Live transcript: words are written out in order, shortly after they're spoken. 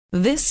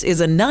This is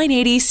a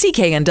 980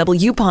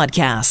 CKNW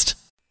podcast.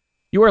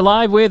 You are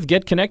live with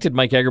Get Connected.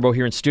 Mike Agerbo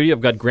here in studio.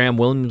 I've got Graham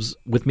Williams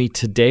with me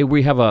today.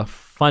 We have a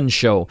fun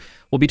show.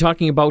 We'll be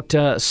talking about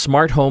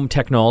smart home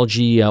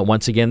technology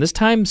once again. This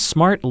time,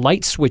 smart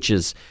light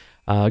switches.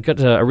 I've got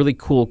a really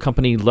cool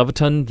company,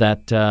 Leviton,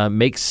 that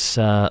makes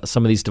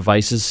some of these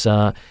devices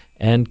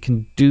and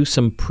can do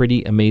some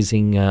pretty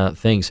amazing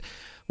things.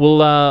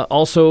 We'll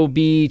also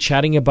be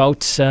chatting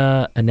about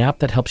an app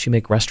that helps you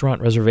make restaurant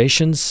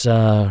reservations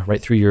right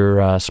through your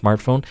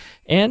smartphone,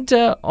 and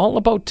all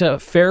about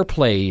Fair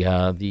Play,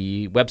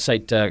 the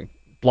website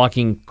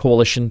blocking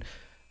coalition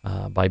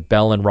by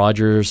Bell and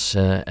Rogers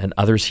and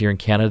others here in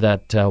Canada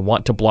that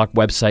want to block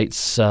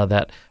websites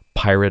that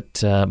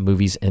pirate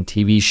movies and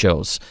TV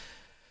shows.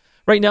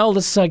 Right now,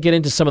 let's get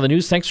into some of the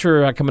news. Thanks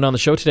for coming on the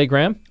show today,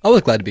 Graham.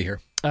 Always glad to be here.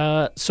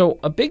 So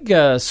a big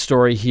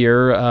story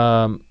here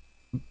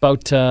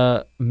about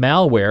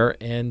malware,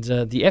 and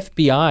the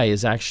FBI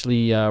is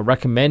actually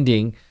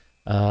recommending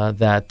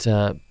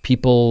that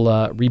people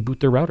reboot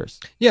their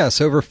routers. Yeah,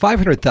 so over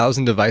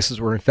 500,000 devices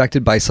were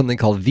infected by something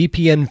called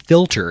VPN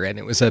Filter, and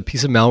it was a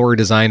piece of malware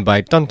designed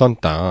by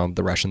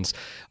the Russians.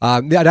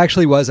 That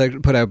actually was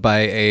put out by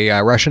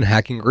a Russian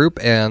hacking group,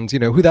 and you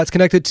know who that's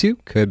connected to?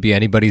 Could be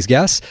anybody's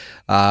guess,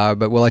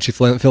 but we'll let you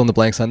fill in the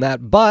blanks on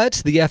that.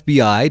 But the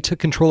FBI took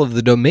control of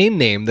the domain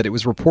name that it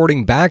was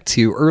reporting back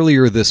to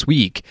earlier this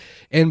week,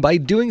 and by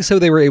doing so,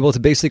 they were able to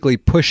basically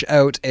push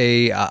out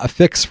a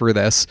fix for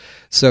this.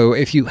 So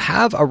if you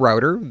have a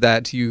router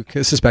that you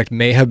suspect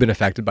may have been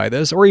affected by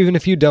this, or even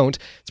if you don't,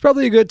 it's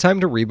probably a good time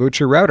to reboot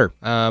your router.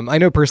 I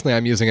know personally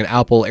I'm using an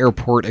Apple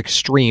Airport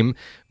Extreme,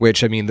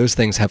 which, I mean, those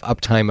things have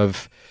uptime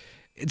of,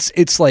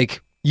 it's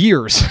like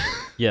years.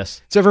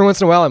 Yes. So every once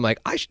in a while I'm like,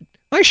 I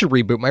should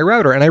reboot my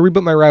router, and I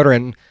reboot my router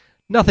and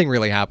nothing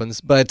really happens.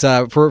 But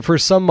for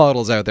some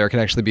models out there, it can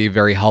actually be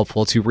very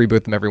helpful to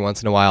reboot them every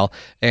once in a while.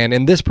 And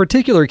in this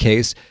particular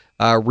case,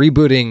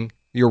 rebooting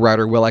your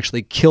router will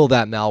actually kill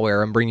that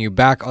malware and bring you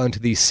back onto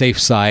the safe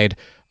side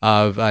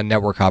of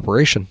network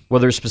operation. Were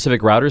there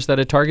specific routers that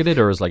it targeted,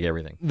 or is like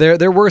everything?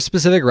 There were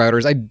specific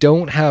routers. I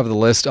don't have the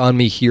list on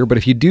me here, but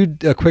if you do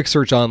a quick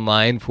search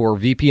online for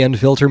VPN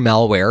Filter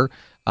malware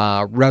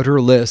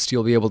router list,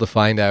 you'll be able to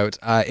find out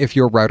if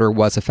your router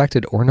was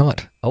affected or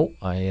not. Oh,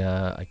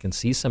 I can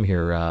see some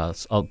here.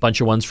 A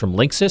bunch of ones from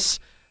Linksys,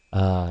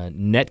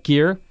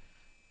 Netgear,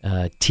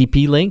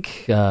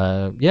 TP-Link.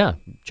 Yeah,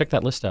 check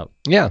that list out.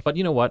 Yeah. But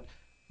you know what?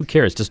 Who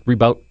cares? Just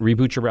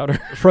reboot your router.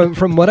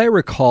 From what I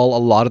recall,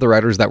 a lot of the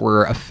routers that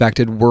were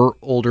affected were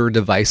older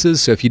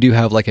devices. So if you do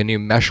have like a new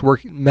mesh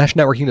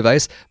networking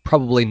device,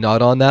 probably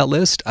not on that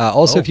list.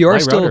 Also, if you are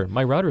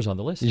my router's on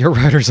the list. Your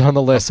router's on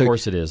the list. Of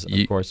course it is.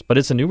 Of course, but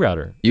it's a new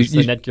router. It's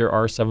the Netgear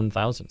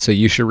R7000. So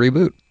you should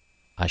reboot.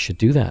 I should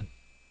do that.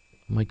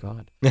 Oh my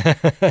God.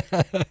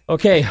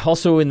 Okay.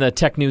 Also in the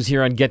tech news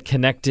here on Get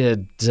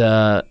Connected,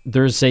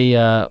 there's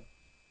a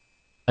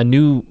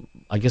new,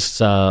 I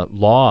guess,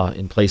 law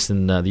in place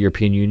in the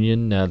European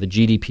Union, the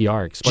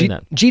GDPR. Explain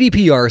that.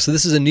 GDPR, so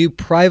this is a new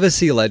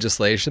privacy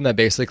legislation that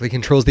basically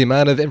controls the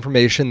amount of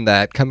information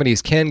that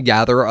companies can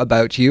gather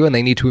about you, and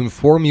they need to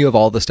inform you of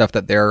all the stuff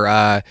that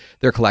they're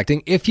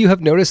collecting. If you have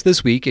noticed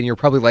this week, and you're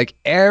probably like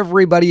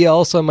everybody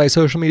else on my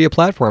social media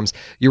platforms,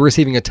 you're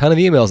receiving a ton of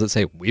emails that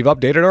say, we've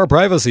updated our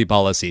privacy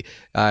policy.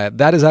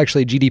 That is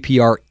actually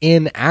GDPR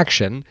in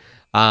action.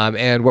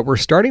 And what we're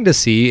starting to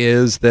see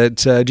is that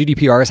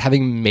GDPR is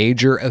having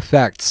major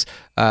effects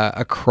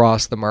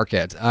across the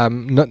market.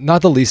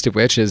 Not the least of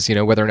which is, you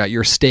know, whether or not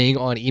you're staying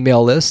on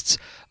email lists.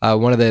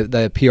 One of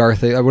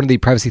the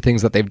privacy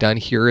things that they've done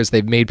here is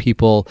they've made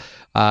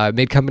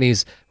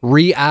companies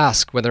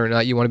re-ask whether or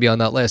not you want to be on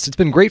that list. It's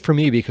been great for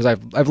me because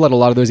I've let a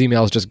lot of those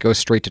emails just go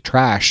straight to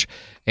trash,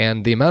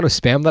 and the amount of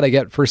spam that I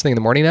get first thing in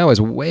the morning now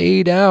is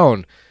way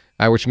down.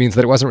 Which means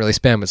that it wasn't really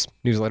spam, it's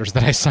newsletters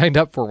that I signed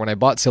up for when I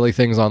bought silly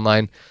things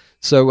online.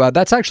 So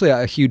that's actually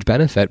a huge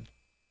benefit.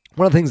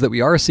 One of the things that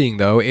we are seeing,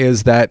 though,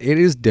 is that it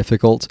is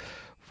difficult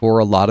for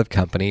a lot of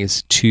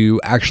companies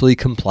to actually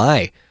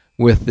comply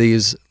with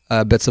these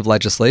bits of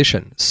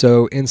legislation.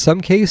 So in some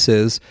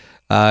cases,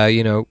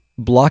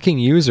 blocking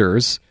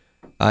users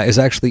is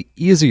actually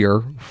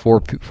easier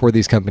for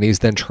these companies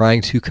than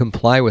trying to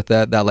comply with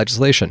that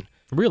legislation.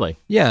 Really?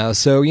 Yeah.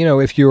 So,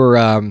 if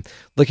you're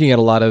looking at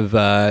a lot of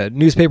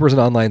newspapers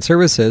and online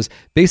services,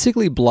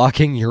 basically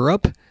blocking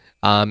Europe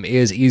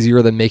is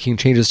easier than making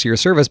changes to your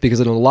service,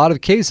 because in a lot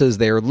of cases,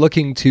 they are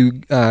looking to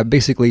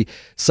basically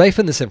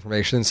siphon this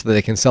information so that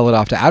they can sell it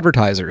off to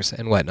advertisers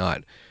and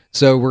whatnot.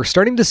 So we're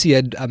starting to see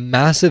a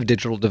massive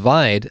digital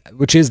divide,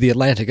 which is the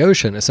Atlantic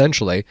Ocean,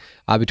 essentially,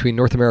 between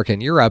North America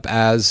and Europe.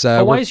 Why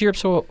is Europe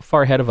so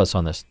far ahead of us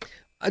on this?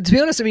 To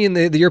be honest, I mean,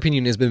 the European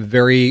Union has been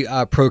very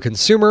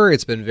pro-consumer.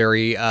 It's been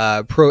very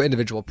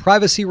pro-individual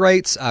privacy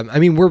rights. I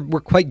mean,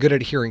 we're quite good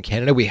at it here in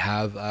Canada. We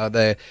have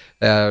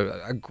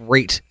a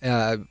great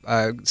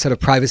set of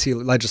privacy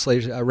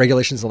legislation,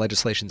 regulations and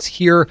legislations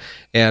here,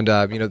 and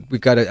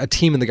we've got a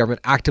team in the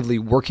government actively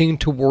working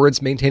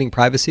towards maintaining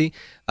privacy.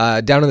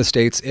 Down in the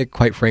States, it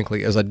quite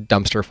frankly is a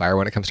dumpster fire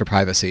when it comes to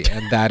privacy,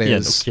 and that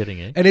is no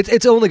kidding, eh? And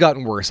it's only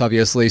gotten worse,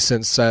 obviously,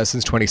 since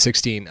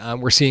 2016.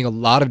 We're seeing a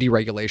lot of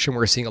deregulation.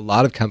 We're seeing a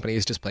lot of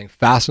companies just playing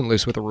fast and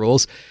loose with the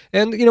rules,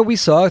 and we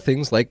saw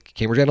things like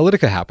Cambridge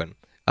Analytica happen.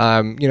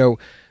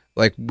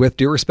 Like, with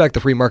due respect,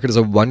 the free market is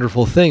a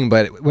wonderful thing,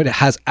 but it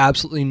has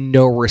absolutely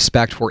no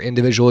respect for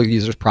individual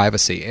users'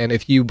 privacy. And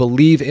if you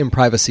believe in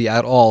privacy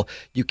at all,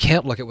 you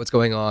can't look at what's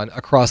going on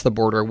across the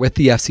border with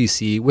the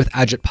FCC, with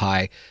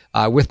AgitPi,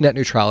 with net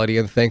neutrality,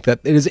 and think that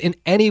it is in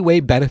any way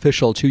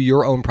beneficial to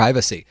your own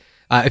privacy.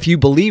 If you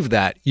believe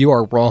that, you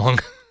are wrong.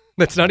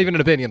 That's not even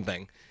an opinion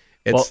thing.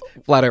 It's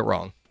flat out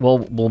wrong. Well,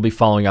 we'll be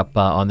following up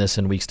on this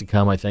in weeks to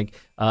come, I think.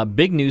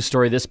 Big news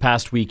story this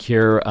past week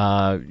here.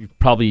 You've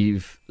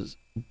probably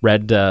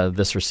read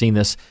this or seen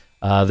this.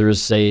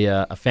 There's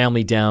a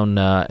family down,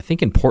 I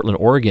think in Portland,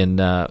 Oregon,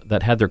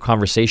 that had their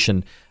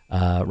conversation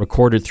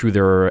recorded through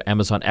their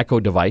Amazon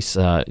Echo device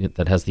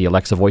that has the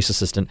Alexa voice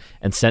assistant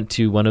and sent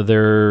to one of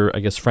their,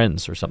 I guess,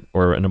 friends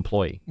or an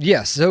employee.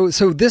 Yes. So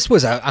this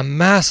was a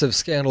massive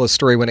scandalous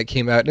story when it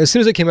came out. And as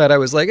soon as it came out, I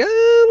was like,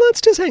 let's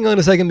just hang on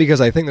a second,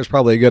 because I think there's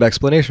probably a good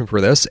explanation for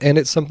this. And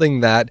it's something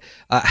that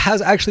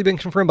has actually been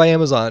confirmed by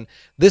Amazon.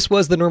 This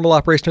was the normal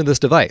operation of this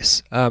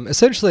device.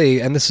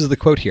 Essentially, and this is the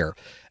quote here,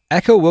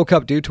 Echo woke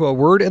up due to a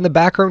word in the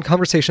background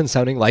conversation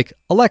sounding like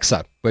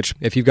Alexa, which,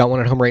 if you've got one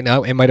at home right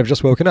now, it might have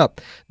just woken up.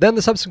 Then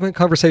the subsequent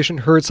conversation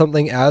heard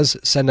something as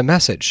send a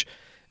message,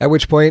 at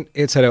which point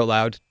it said out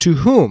loud, to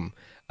whom?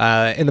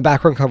 In the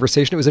background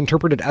conversation, it was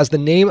interpreted as the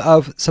name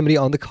of somebody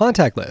on the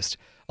contact list.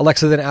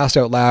 Alexa then asked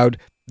out loud,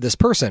 this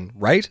person,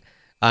 right?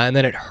 And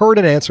then it heard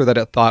an answer that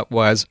it thought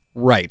was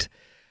right.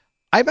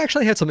 I've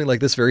actually had something like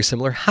this very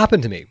similar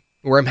happen to me,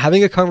 where I'm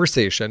having a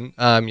conversation,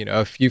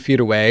 a few feet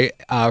away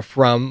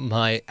from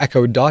my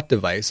Echo Dot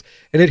device,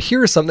 and it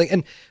hears something.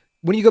 And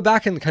when you go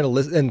back and kind of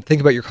listen and think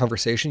about your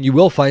conversation, you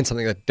will find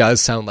something that does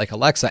sound like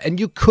Alexa,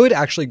 and you could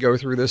actually go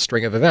through this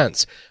string of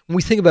events. When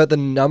we think about the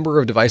number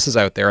of devices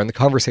out there and the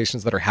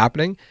conversations that are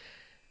happening,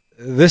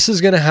 this is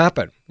going to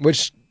happen,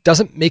 which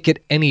doesn't make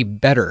it any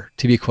better,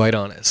 to be quite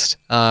honest.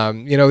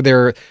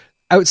 They're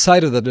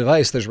outside of the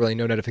device, there's really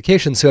no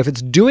notification. So if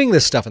it's doing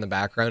this stuff in the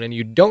background and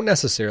you don't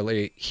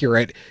necessarily hear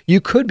it,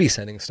 you could be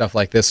sending stuff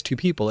like this to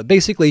people. It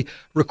basically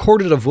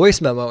recorded a voice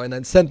memo and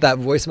then sent that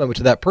voice memo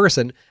to that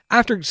person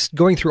after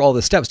going through all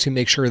the steps to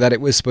make sure that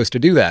it was supposed to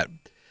do that.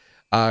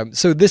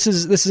 So this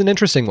is an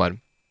interesting one.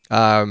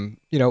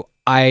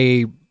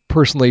 I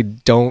personally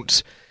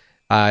don't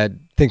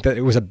think that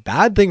it was a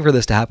bad thing for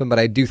this to happen, but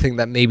I do think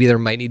that maybe there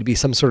might need to be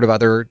some sort of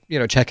other,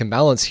 check and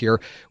balance here,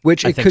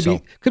 which it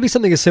could be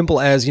something as simple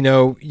as,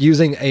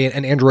 using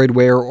an Android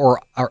Wear or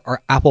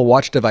Apple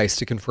Watch device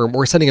to confirm,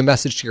 or sending a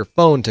message to your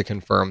phone to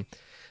confirm.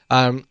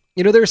 There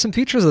are some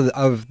features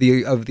of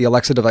the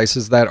Alexa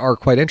devices that are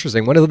quite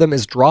interesting. One of them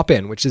is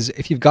drop-in, which is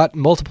if you've got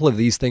multiple of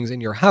these things in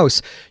your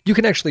house, you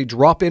can actually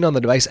drop in on the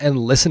device and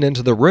listen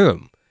into the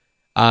room.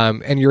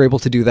 And you're able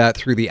to do that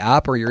through the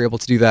app, or you're able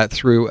to do that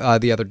through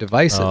the other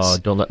devices. Oh,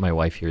 don't let my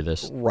wife hear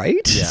this.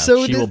 Right? Yeah,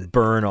 so she will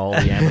burn all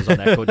the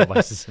Amazon Echo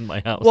devices in my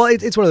house. Well,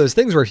 it's one of those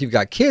things where if you've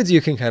got kids, you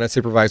can kind of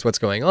supervise what's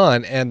going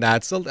on. And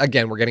that's,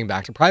 again, we're getting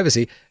back to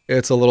privacy.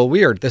 It's a little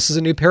weird. This is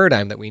a new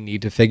paradigm that we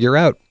need to figure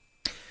out.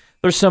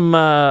 There's some,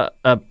 a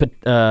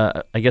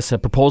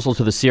proposal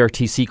to the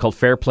CRTC called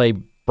Fair Play,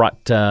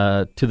 brought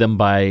to them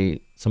by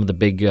some of the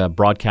big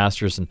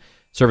broadcasters and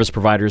service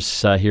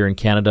providers here in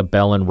Canada,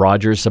 Bell and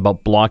Rogers,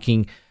 about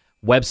blocking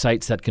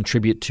websites that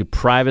contribute to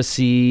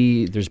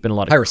privacy. There's been a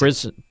lot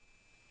of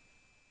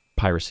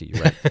piracy,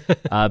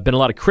 right? Been a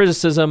lot of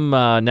criticism.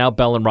 Now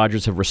Bell and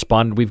Rogers have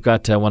responded. We've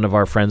got one of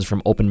our friends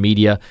from Open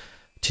Media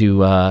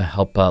to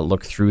help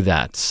look through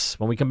that.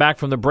 When we come back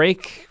from the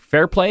break,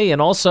 Fair Play,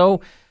 and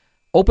also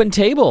Open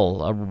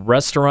Table, a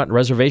restaurant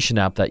reservation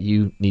app that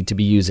you need to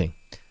be using.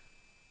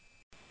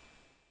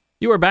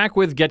 You are back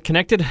with Get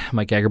Connected.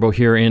 Mike Agerbo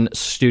here in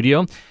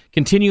studio.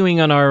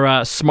 Continuing on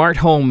our smart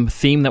home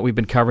theme that we've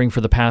been covering for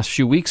the past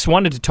few weeks,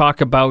 wanted to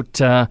talk about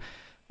a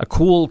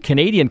cool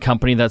Canadian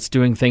company that's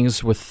doing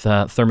things with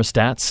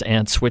thermostats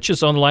and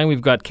switches. On the line,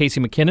 we've got Casey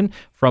McKinnon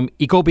from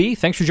Ecobee.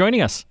 Thanks for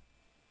joining us.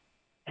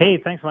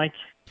 Hey, thanks, Mike.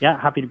 Yeah,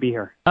 happy to be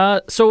here.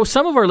 So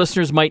some of our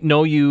listeners might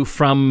know you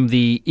from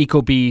the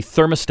Ecobee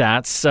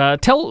thermostats.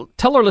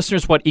 Tell our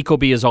listeners what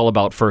Ecobee is all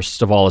about,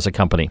 first of all, as a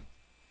company.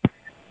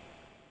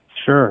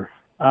 Sure.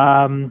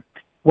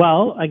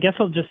 Well, I guess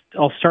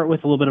I'll start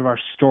with a little bit of our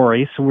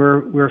story. So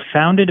we're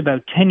founded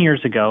about 10 years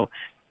ago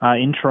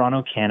in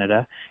Toronto,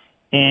 Canada,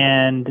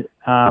 and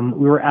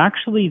we were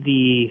actually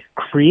the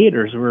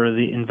creators, we were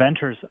the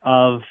inventors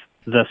of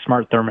the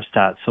smart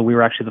thermostat. So we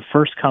were actually the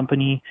first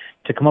company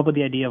to come up with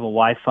the idea of a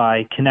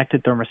Wi-Fi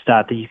connected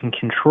thermostat that you can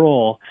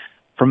control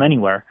from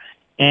anywhere.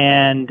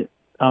 And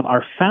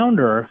our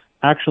founder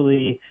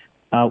actually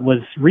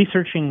was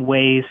researching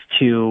ways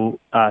to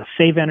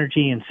save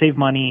energy and save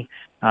money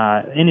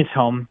in his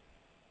home,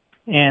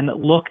 and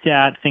looked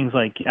at things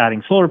like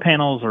adding solar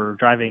panels or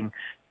driving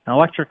an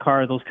electric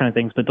car, those kind of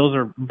things. But those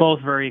are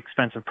both very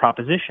expensive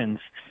propositions.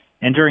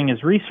 And during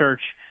his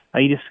research,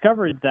 he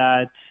discovered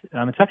that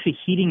it's actually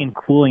heating and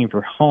cooling of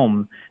your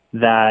home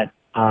that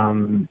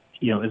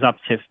is up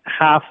to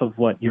half of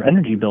what your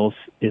energy bills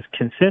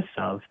consists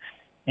of.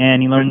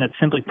 And he learned that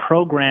simply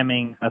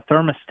programming a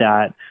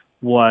thermostat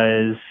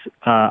was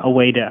a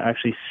way to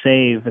actually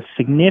save a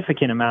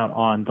significant amount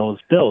on those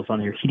bills,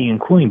 on your heating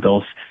and cooling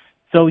bills.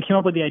 So we came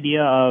up with the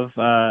idea of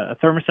a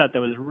thermostat that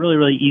was really,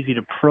 really easy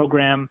to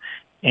program.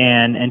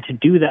 And to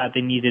do that,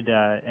 they needed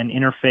an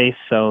interface.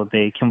 So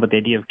they came up with the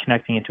idea of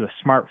connecting it to a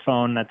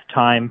smartphone at the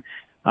time.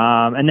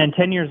 And then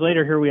 10 years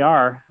later, here we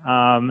are,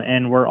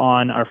 and we're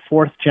on our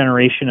 4th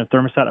generation of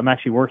thermostat. I'm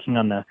actually working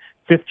on the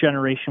 5th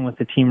generation with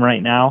the team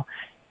right now.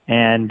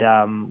 And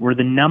we're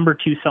the number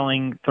 2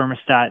 selling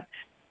thermostat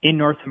in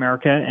North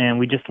America. And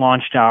we just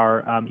launched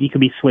our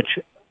ecobee Switch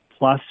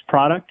Plus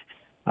product,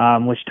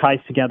 which ties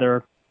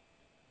together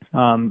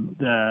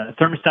the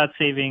thermostat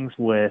savings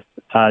with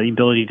the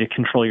ability to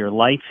control your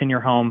lights in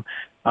your home.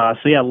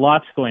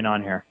 Lots going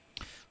on here.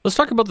 Let's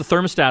talk about the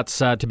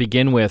thermostats to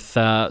begin with.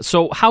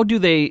 So how do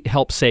they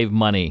help save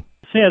money?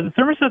 So the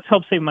thermostats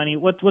help save money.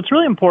 What's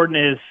really important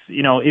is,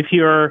 if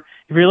you're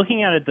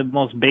looking at it the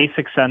most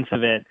basic sense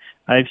of it,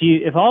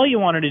 if all you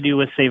wanted to do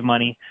was save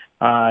money,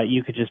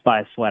 you could just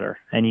buy a sweater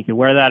and you could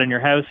wear that in your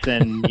house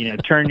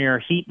and turn your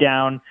heat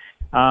down.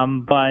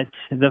 But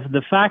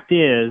the fact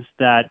is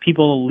that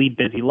people lead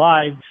busy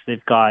lives.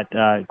 They've got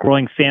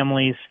growing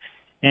families,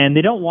 and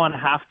they don't want to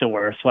have to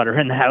wear a sweater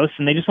in the house,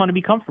 and they just want to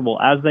be comfortable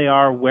as they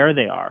are, where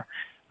they are.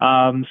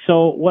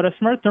 So what a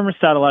smart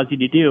thermostat allows you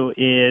to do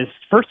is,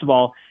 first of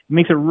all, it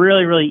makes it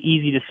really, really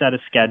easy to set a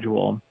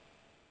schedule.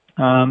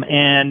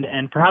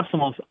 And perhaps the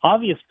most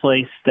obvious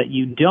place that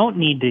you don't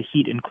need to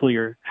heat and cool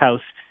your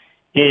house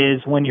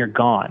is when you're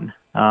gone.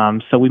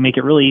 So we make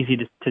it really easy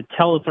to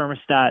tell the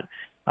thermostat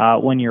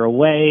when you're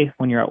away,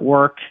 when you're at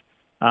work,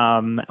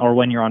 or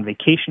when you're on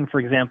vacation, for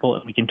example,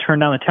 and we can turn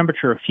down the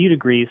temperature a few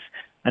degrees,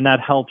 and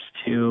that helps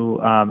to,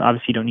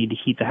 obviously you don't need to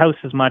heat the house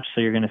as much, so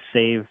you're going to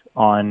save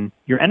on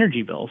your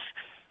energy bills.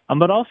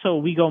 But also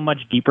we go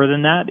much deeper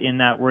than that, in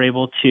that we're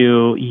able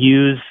to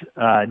use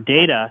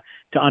data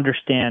to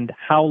understand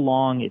how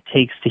long it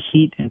takes to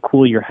heat and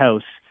cool your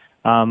house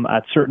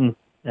at certain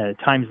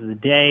times of the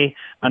day,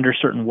 under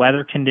certain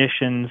weather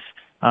conditions,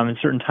 and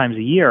certain times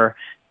of year.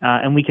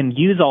 And we can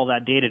use all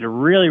that data to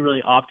really,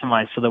 really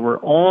optimize so that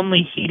we're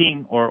only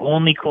heating or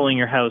only cooling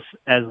your house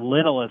as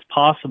little as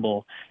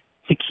possible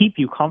to keep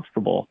you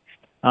comfortable.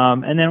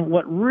 And then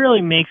what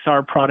really makes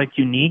our product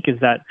unique is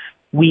that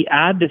we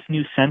add this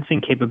new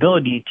sensing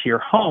capability to your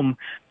home,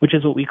 which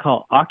is what we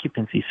call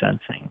occupancy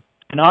sensing.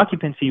 And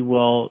occupancy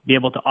will be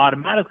able to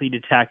automatically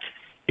detect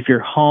if you're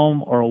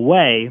home or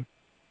away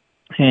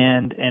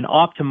and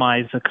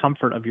optimize the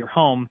comfort of your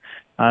home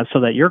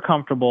so that you're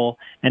comfortable.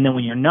 And then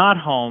when you're not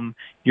home,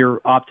 you're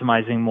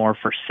optimizing more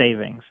for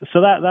savings. So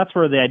that's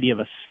where the idea of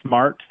a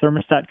smart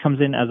thermostat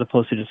comes in, as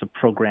opposed to just a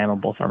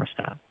programmable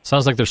thermostat.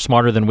 Sounds like they're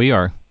smarter than we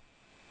are.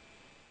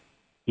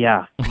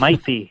 Yeah,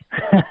 might be.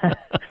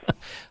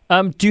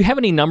 Do you have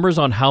any numbers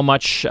on how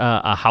much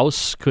a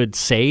house could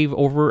save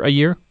over a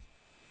year?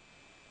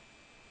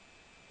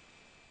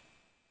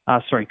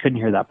 Sorry, couldn't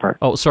hear that part.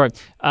 Oh, sorry.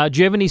 Do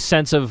you have any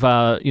sense of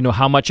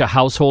how much a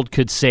household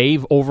could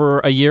save over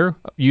a year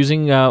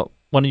using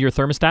one of your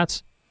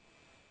thermostats?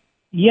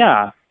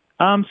 Yeah.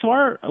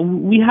 So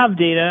we have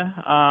data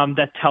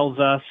that tells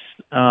us,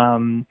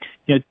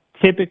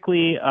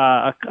 typically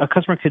a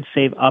customer could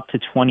save up to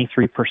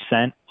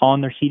 23%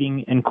 on their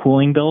heating and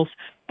cooling bills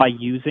by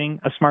using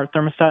a smart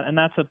thermostat, and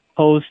that's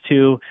opposed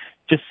to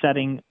just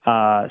setting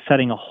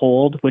a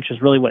hold, which is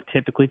really what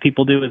typically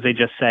people do. Is they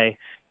just say,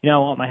 I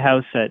want my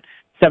house at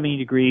 70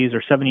 degrees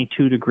or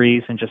 72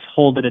 degrees and just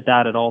hold it at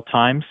that at all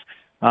times.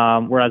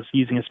 Whereas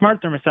using a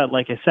smart thermostat,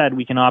 like I said,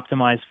 we can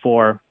optimize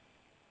for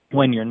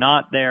when you're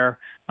not there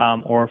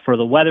or for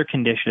the weather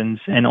conditions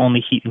and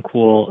only heat and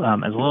cool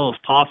as little as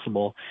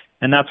possible.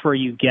 And that's where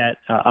you get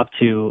up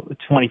to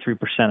 23%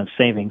 of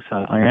savings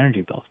on your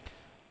energy bill.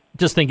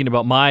 Just thinking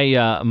about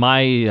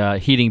my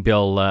heating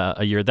bill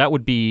a year, that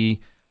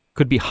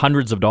could be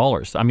hundreds of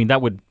dollars. I mean,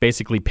 that would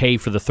basically pay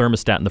for the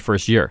thermostat in the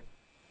first year.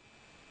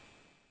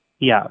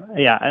 Yeah,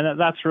 and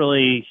that's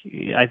really,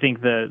 I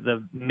think,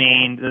 the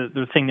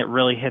thing that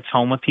really hits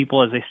home with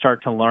people as they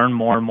start to learn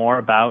more and more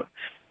about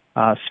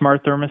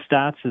smart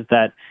thermostats is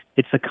that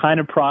it's the kind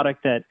of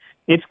product that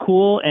it's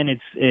cool and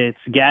it's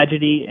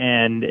gadgety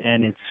and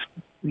it's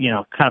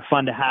kind of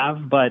fun to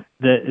have, but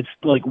it's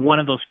like one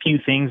of those few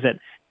things that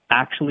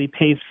actually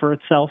pays for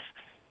itself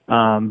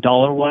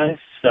dollar-wise.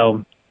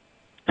 So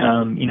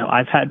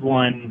I've had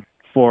one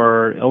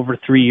for over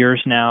 3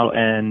 years now,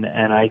 and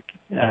I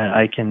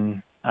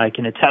can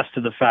attest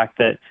to the fact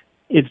that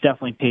it's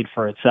definitely paid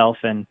for itself.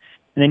 And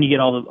And then you get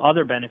all the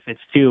other benefits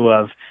too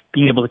of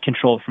being able to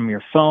control it from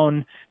your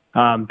phone,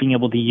 being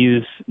able to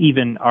use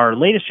even our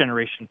latest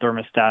generation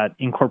thermostat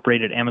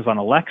incorporated Amazon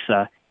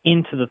Alexa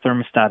into the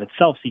thermostat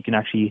itself, so you can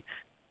actually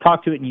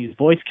talk to it and use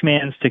voice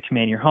commands to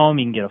command your home.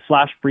 You can get a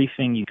flash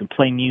briefing. You can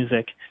play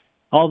music.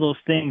 All those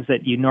things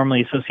that you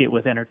normally associate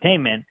with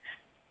entertainment,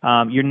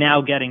 you're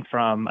now getting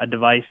from a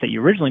device that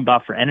you originally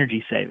bought for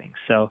energy savings.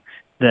 So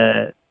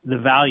the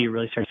value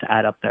really starts to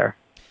add up there.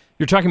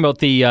 You're talking about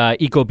the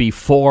Ecobee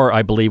 4,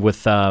 I believe,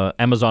 with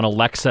Amazon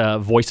Alexa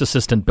voice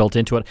assistant built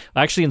into it.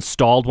 I actually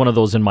installed one of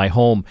those in my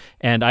home,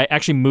 and I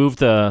actually moved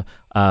the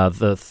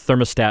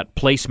thermostat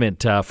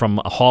placement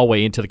from a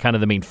hallway into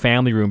the main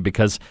family room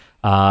because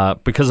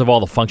of all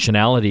the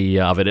functionality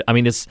of it. I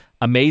mean, it's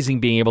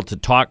amazing being able to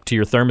talk to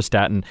your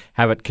thermostat and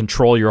have it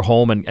control your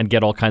home and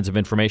get all kinds of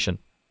information.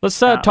 Let's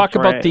talk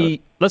about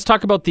the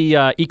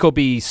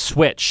Ecobee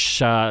Switch.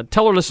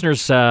 Tell our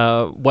listeners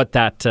what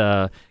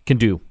that can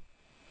do.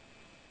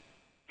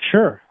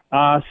 Sure.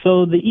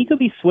 So the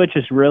Ecobee Switch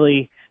is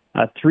really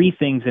three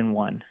things in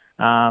one.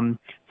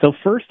 So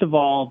first of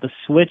all, the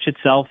switch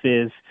itself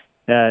is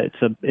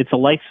it's a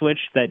light switch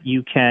that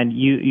you can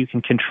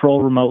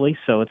control remotely.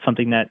 So it's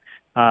something that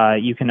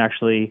you can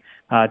actually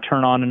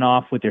turn on and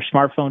off with your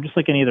smartphone, just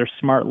like any other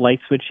smart light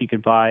switch you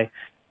could buy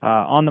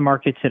on the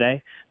market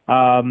today.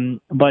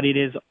 But it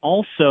is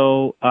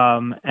also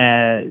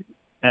an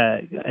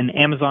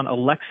Amazon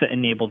Alexa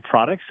enabled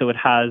product. So it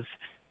has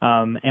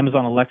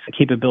Amazon Alexa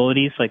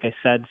capabilities, like I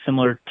said,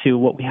 similar to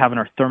what we have in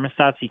our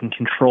thermostats. You can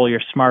control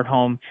your smart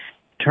home,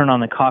 turn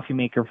on the coffee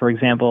maker, for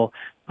example.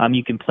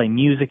 You can play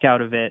music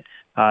out of it.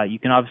 You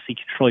can obviously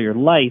control your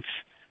lights,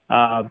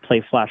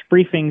 play flash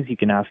briefings. You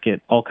can ask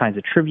it all kinds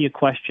of trivia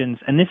questions.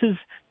 And this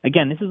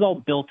is all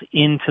built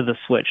into the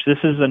Switch. This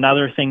is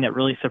another thing that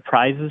really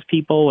surprises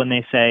people when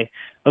they say,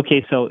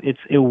 okay, so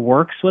it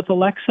works with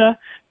Alexa.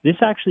 This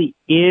actually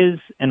is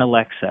an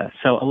Alexa.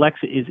 So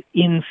Alexa is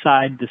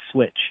inside the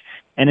Switch.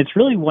 And it's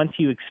really, once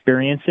you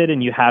experience it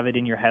and you have it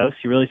in your house,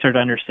 you really start to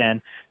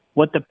understand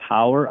what the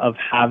power of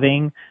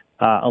having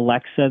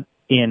Alexa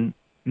in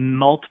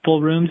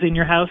multiple rooms in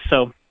your house.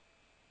 So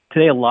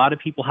today, a lot of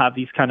people have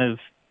these kind of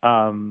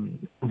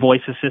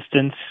voice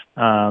assistants,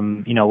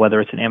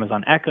 whether it's an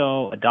Amazon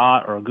Echo, a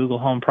Dot, or a Google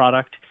Home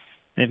product.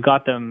 And they've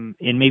got them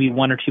in maybe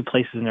one or two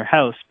places in their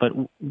house. But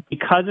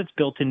because it's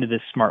built into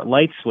this smart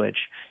light switch,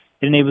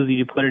 it enables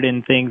you to put it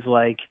in things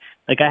like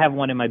I have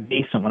one in my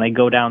basement. When I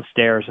go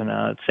downstairs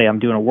and say I'm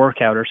doing a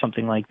workout or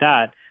something like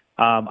that,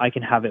 I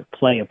can have it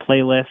play a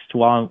playlist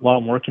while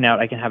I'm working out.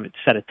 I can have it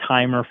set a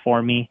timer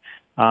for me.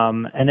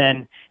 And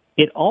then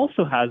it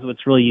also has,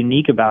 what's really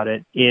unique about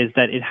it is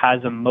that it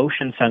has a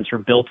motion sensor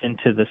built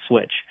into the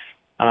Switch.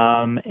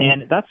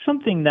 And that's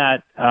something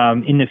that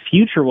in the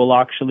future will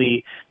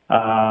actually,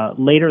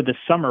 later this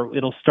summer,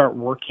 it'll start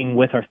working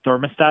with our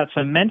thermostat. So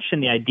I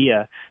mentioned the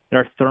idea that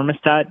our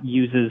thermostat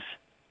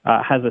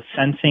has a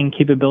sensing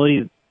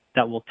capability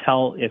that will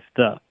tell if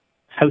the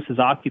house is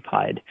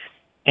occupied.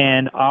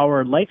 And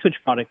our light switch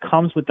product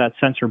comes with that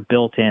sensor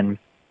built in.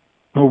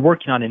 We're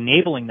working on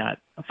enabling that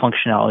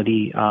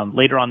functionality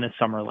later on this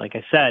summer, like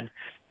I said.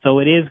 So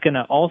it is going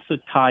to also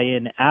tie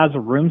in as a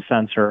room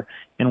sensor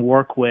and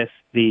work with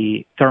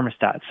the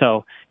thermostat.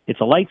 So it's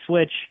a light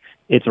switch,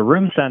 it's a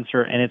room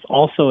sensor, and it's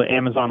also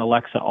Amazon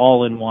Alexa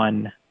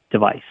all-in-one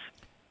device.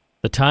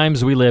 The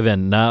times we live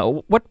in.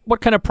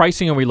 What kind of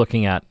pricing are we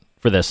looking at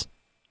for this?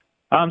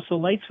 So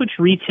light switch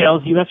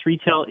retails, U.S.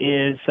 retail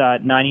is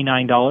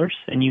 $99,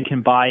 and you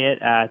can buy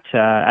it at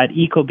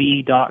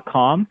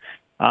ecobee.com.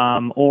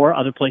 Or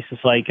other places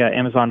like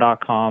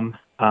Amazon.com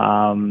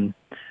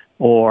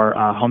or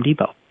Home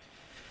Depot.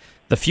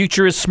 The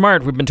future is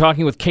smart. We've been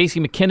talking with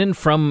Casey McKinnon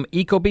from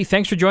Ecobee.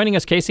 Thanks for joining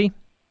us, Casey.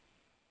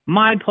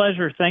 My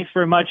pleasure. Thanks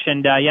very much.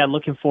 And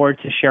looking forward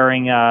to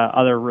sharing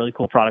other really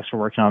cool products we're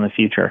working on in the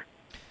future.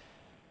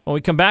 When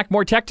we come back,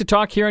 more Tech to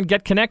Talk here on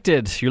Get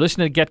Connected. You're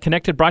listening to Get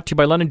Connected, brought to you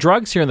by London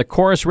Drugs here on the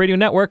Chorus Radio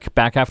Network.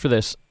 Back after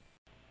this.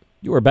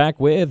 You are back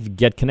with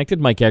Get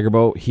Connected. Mike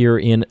Agerbo here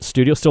in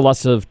studio. Still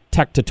lots of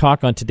tech to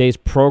talk on today's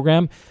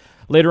program.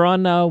 Later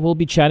on, we'll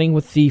be chatting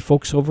with the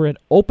folks over at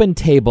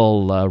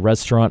OpenTable,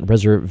 restaurant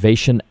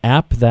reservation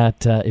app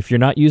that if you're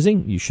not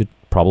using, you should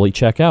probably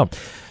check out.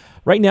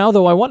 Right now,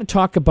 though, I want to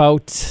talk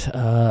about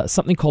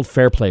something called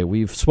Fairplay.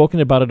 We've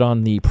spoken about it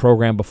on the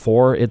program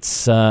before.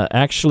 It's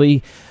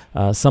actually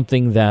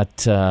something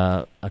that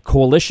a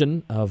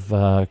coalition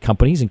of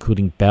companies,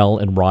 including Bell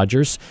and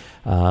Rogers,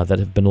 that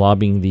have been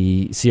lobbying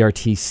the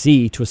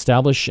CRTC to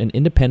establish an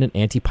independent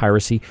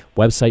anti-piracy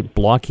website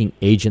blocking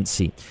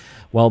agency.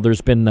 Well,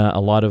 there's been a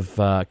lot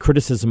of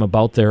criticism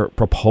about their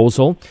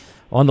proposal.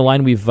 On the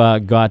line, we've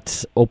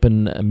got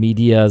Open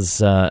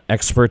Media's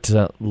expert,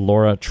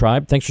 Laura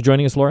Tribe. Thanks for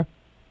joining us, Laura.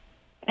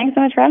 Thanks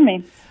so much for having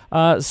me.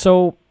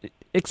 So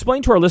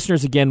explain to our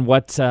listeners again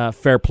what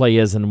Fairplay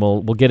is, and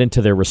we'll get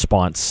into their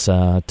response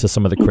to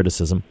some of the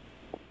criticism.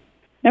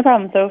 No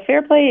problem. So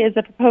Fairplay is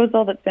a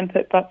proposal that's been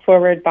put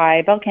forward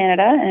by Bell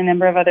Canada and a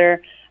number of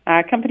other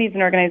companies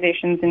and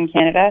organizations in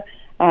Canada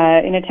in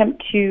an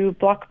attempt to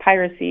block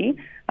piracy,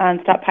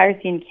 stop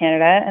piracy in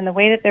Canada. And the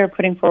way that they're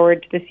putting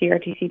forward to the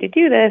CRTC to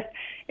do this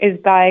is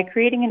by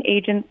creating an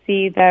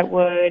agency that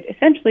would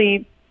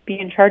essentially be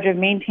in charge of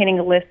maintaining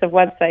a list of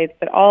websites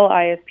that all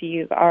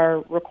ISPs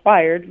are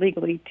required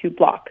legally to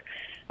block.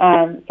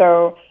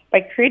 So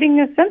by creating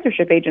a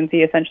censorship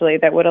agency, essentially,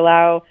 that would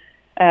allow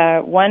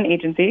one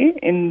agency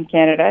in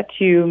Canada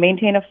to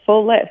maintain a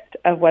full list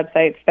of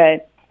websites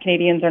that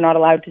Canadians are not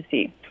allowed to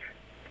see.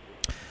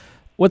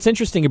 What's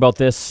interesting about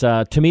this,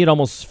 to me, it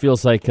almost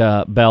feels like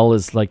Bell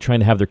is like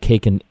trying to have their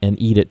cake and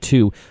eat it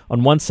too.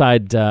 On one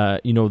side,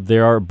 they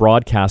are a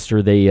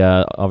broadcaster. They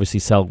obviously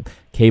sell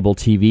cable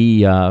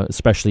TV,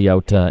 especially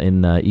out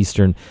in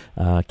eastern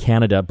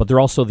Canada, but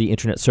they're also the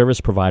internet service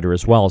provider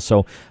as well.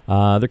 So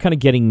they're kind of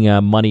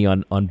getting money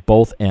on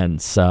both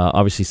ends,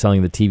 obviously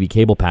selling the TV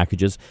cable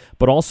packages,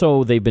 but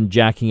also they've been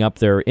jacking up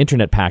their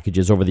internet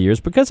packages over the years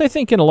because I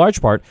think in a large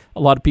part,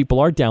 a lot of people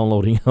are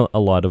downloading a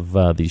lot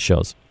of these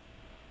shows.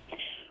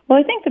 Well,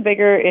 I think the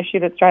bigger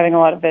issue that's driving a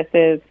lot of this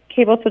is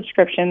cable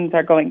subscriptions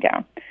are going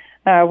down.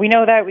 We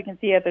know that. We can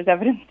see it. There's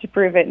evidence to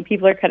prove it, and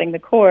people are cutting the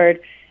cord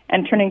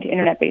and turning to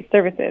internet-based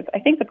services. I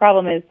think the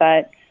problem is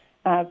that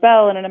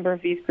Bell and a number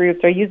of these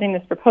groups are using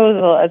this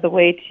proposal as a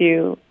way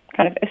to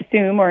kind of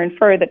assume or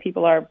infer that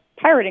people are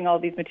pirating all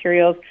of these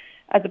materials,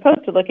 as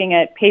opposed to looking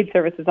at paid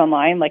services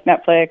online like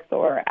Netflix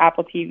or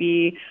Apple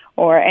TV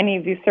or any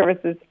of these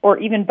services, or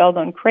even Bell's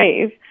own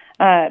Crave,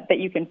 that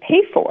you can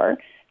pay for,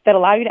 that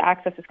allow you to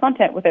access this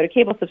content without a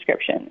cable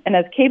subscription. And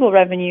as cable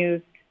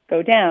revenues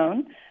go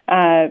down,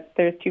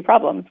 there's two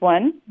problems.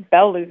 One,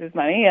 Bell loses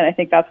money, and I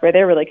think that's where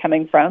they're really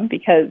coming from,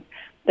 because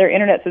their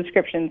internet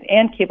subscriptions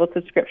and cable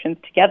subscriptions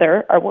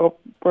together are what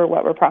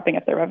we're propping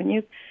up their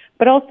revenues.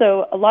 But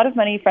also, a lot of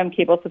money from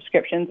cable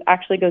subscriptions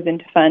actually goes in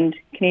to fund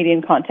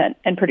Canadian content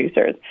and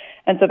producers.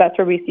 And so that's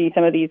where we see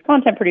some of these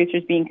content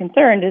producers being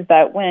concerned, is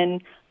that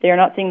when they are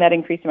not seeing that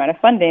increased amount of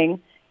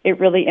funding, it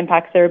really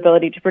impacts their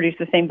ability to produce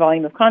the same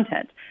volume of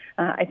content.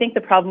 I think the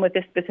problem with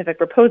this specific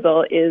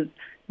proposal is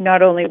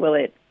not only will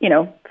it,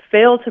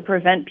 fail to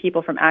prevent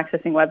people from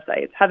accessing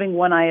websites. Having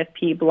one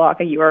ISP block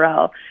a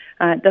URL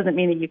doesn't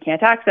mean that you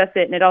can't access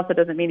it, and it also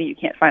doesn't mean that you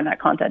can't find that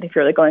content if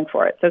you're really going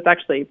for it. So it's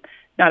actually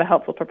not a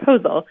helpful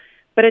proposal.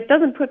 But it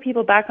doesn't put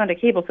people back onto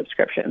cable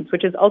subscriptions,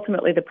 which is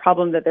ultimately the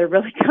problem that they're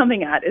really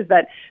coming at, is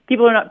that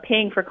people are not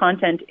paying for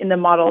content in the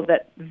model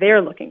that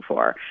they're looking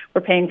for. We're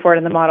paying for it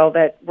in the model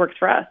that works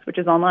for us, which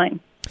is online.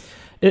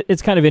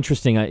 It's kind of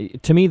interesting.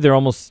 To me, they're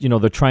almost,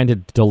 they're trying to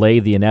delay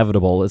the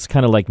inevitable. It's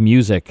kind of like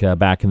music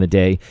back in the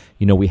day.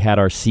 We had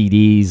our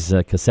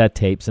CDs, cassette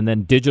tapes, and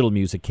then digital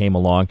music came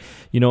along.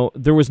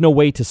 There was no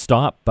way to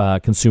stop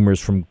consumers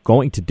from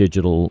going to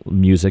digital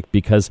music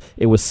because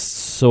it was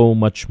so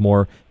much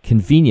more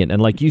convenient.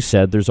 And like you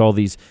said, there's all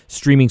these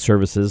streaming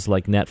services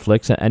like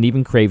Netflix and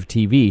even Crave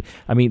TV.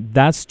 I mean,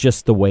 that's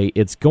just the way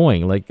it's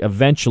going. Like,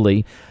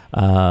 eventually,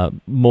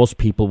 most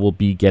people will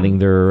be getting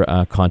their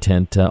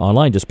content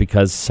online just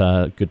because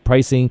good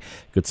pricing,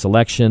 good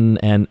selection,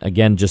 and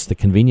again, just the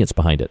convenience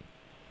behind it.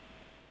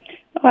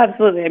 Oh,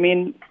 absolutely. I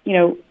mean,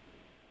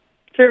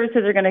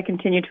 services are going to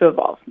continue to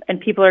evolve,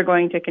 and people are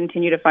going to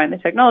continue to find the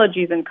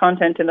technologies and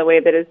content in the way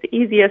that is the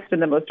easiest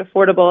and the most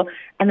affordable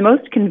and the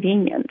most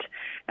convenient.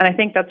 And I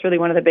think that's really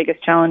one of the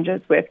biggest challenges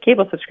with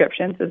cable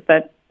subscriptions, is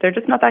that they're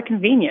just not that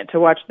convenient to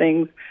watch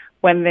things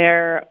when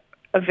they're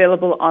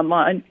available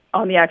online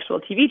on the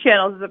actual TV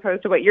channels, as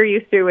opposed to what you're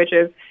used to, which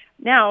is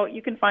now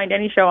you can find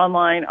any show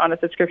online on a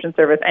subscription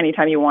service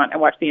anytime you want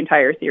and watch the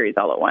entire series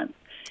all at once.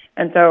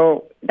 And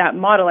so that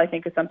model, I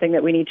think, is something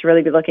that we need to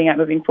really be looking at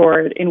moving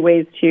forward in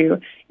ways to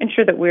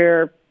ensure that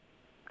we're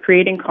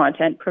creating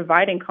content,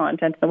 providing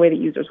content in the way that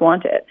users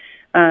want it.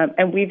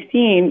 And we've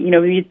seen,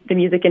 the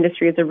music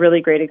industry is a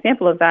really great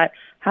example of that,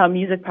 how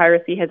music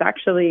piracy has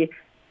actually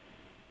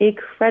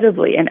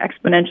incredibly and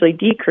exponentially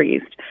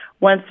decreased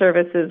once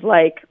services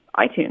like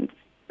iTunes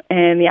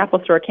and the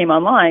Apple Store came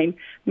online,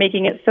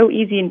 making it so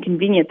easy and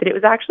convenient that it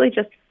was actually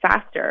just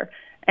faster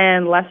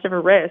and less of a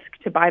risk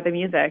to buy the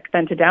music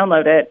than to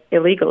download it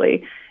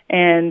illegally.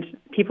 And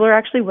people are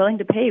actually willing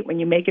to pay when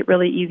you make it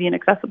really easy and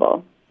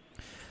accessible.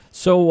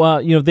 So,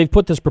 they've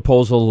put this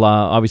proposal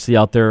obviously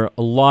out there.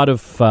 A lot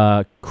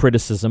of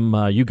criticism.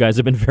 You guys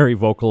have been very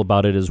vocal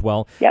about it as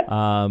well. Yep.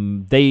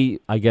 They,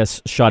 I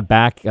guess, shot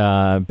back,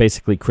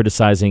 basically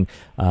criticizing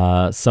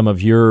some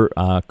of your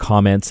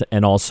comments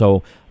and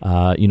also,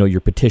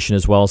 your petition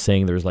as well,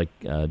 saying there's like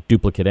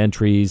duplicate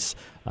entries,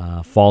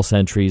 false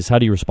entries. How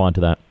do you respond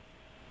to that?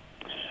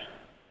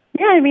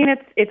 Yeah, I mean,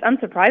 it's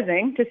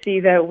unsurprising to see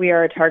that we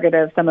are a target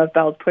of some of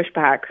Bell's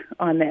pushback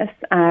on this.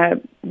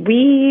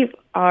 We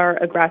are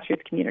a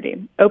grassroots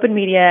community. Open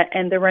Media,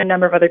 and there were a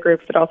number of other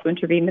groups that also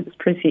intervened in this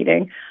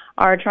proceeding,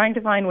 are trying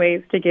to find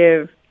ways to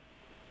give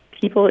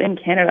people in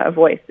Canada a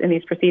voice in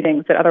these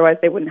proceedings that otherwise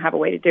they wouldn't have a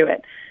way to do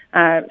it.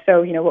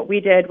 So, what we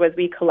did was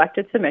we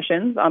collected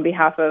submissions on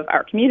behalf of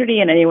our community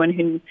and anyone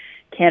who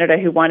Canada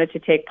who wanted to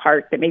take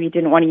part that maybe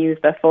didn't want to use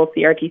the full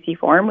CRTC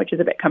form, which is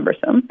a bit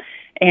cumbersome.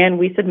 And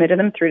we submitted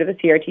them through to the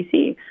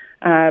CRTC.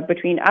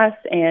 Between us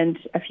and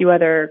a few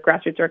other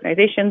grassroots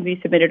organizations, we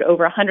submitted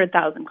over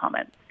 100,000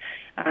 comments.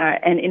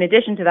 And in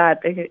addition to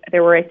that,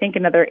 there were, I think,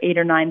 another 8,000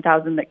 or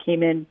 9,000 that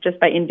came in just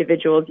by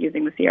individuals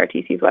using the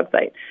CRTC's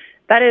website.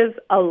 That is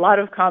a lot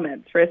of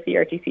comments for a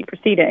CRTC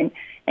proceeding,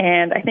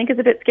 and I think is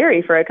a bit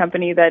scary for a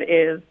company that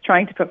is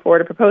trying to put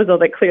forward a proposal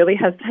that clearly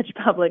has such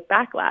public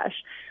backlash.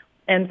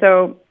 And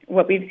so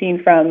what we've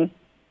seen from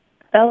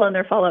Bell and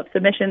their follow-up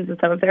submissions and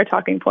some of their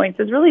talking points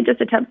is really just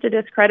attempts to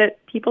discredit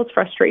people's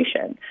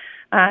frustration.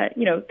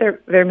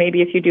 There may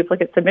be a few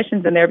duplicate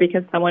submissions in there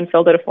because someone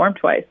filled out a form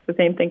twice. The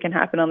same thing can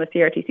happen on the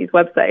CRTC's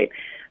website.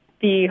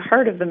 The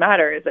heart of the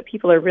matter is that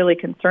people are really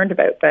concerned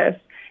about this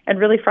and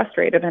really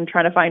frustrated and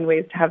trying to find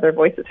ways to have their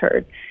voices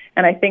heard.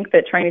 And I think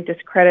that trying to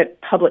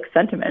discredit public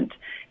sentiment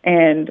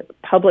and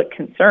public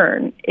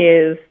concern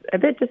is a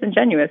bit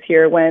disingenuous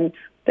here when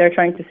they're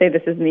trying to say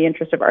this is in the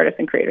interest of artists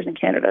and creators in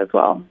Canada as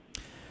well.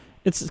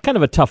 It's kind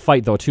of a tough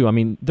fight, though, too. I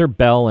mean, they're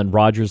Bell and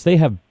Rogers. They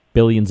have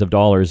billions of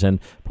dollars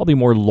and probably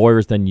more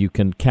lawyers than you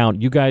can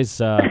count. You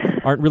guys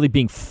aren't really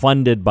being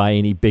funded by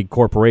any big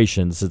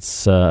corporations.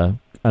 It's a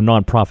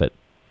nonprofit.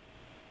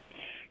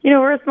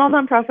 We're a small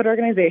nonprofit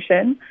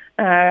organization.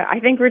 I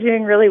think we're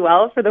doing really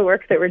well for the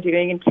work that we're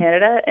doing in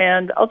Canada,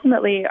 and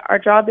ultimately our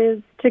job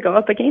is to go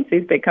up against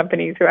these big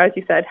companies who, as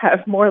you said,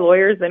 have more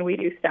lawyers than we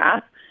do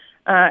staff.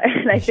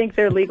 And I think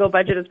their legal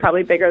budget is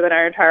probably bigger than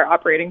our entire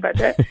operating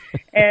budget.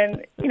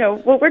 And,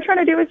 what we're trying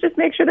to do is just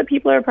make sure that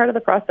people are part of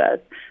the process.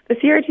 The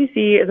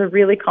CRTC is a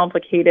really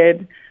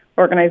complicated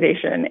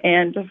organization,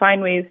 and to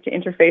find ways to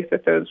interface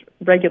with those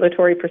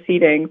regulatory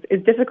proceedings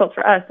is difficult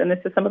for us, and this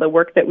is some of the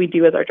work that we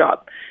do as our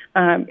job.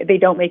 They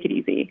don't make it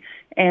easy.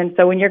 And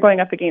so when you're going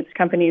up against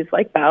companies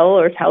like Bell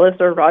or TELUS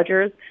or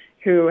Rogers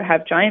who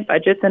have giant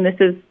budgets and this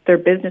is their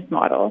business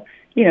model,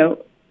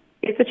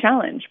 it's a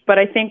challenge. But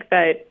I think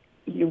that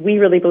we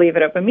really believe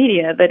at Open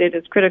Media that it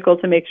is critical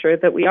to make sure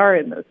that we are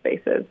in those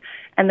spaces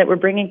and that we're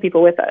bringing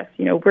people with us.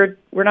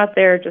 We're not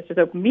there just as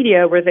Open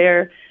Media. We're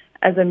there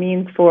as a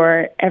means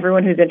for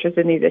everyone who's interested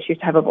in these issues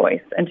to have a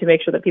voice and to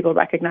make sure that people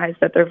recognize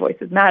that their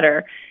voices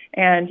matter.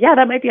 And yeah,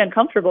 that might be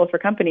uncomfortable for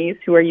companies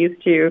who are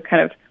used to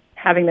kind of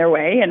having their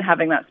way and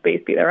having that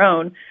space be their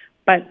own.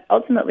 But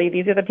ultimately,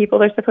 these are the people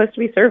they're supposed to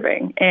be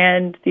serving.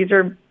 And these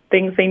are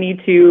things they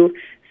need to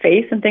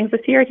face and things the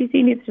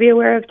CRTC needs to be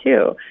aware of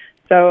too.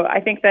 So I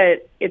think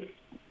that it's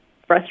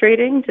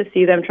frustrating to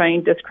see them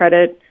trying to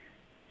discredit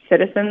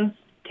citizens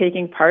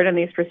taking part in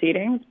these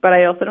proceedings, but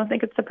I also don't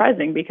think it's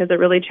surprising because it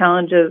really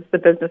challenges the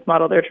business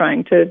model they're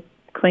trying to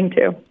cling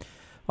to.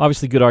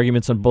 Obviously, good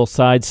arguments on both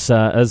sides.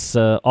 As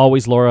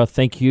always, Laura,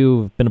 thank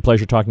you. It's been a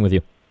pleasure talking with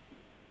you.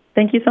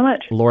 Thank you so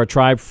much. Laura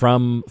Tribe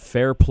from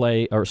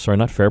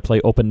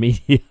Open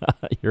Media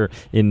here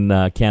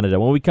in Canada.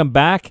 When we come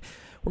back,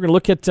 we're going to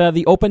look at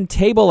the Open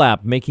Table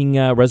app, making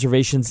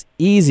reservations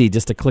easy,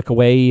 just a click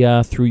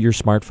away through your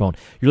smartphone.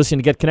 You're listening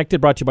to Get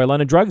Connected, brought to you by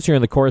London Drugs here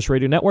on the Chorus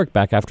Radio Network.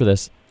 Back after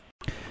this.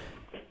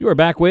 You are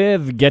back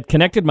with Get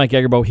Connected. Mike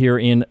Agerbo here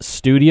in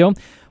studio. I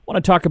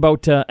want to talk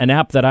about an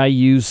app that I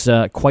use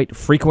quite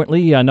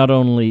frequently, not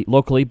only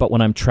locally, but when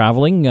I'm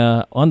traveling.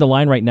 On the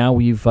line right now,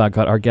 we've got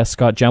our guest,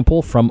 Scott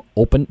Jempel from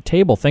Open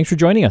Table. Thanks for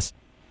joining us.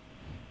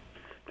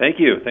 Thank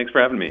you. Thanks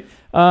for having me.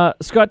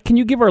 Scott, can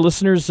you give our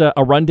listeners a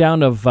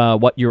rundown of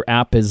what your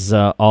app is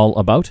all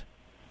about?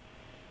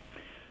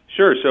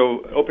 Sure.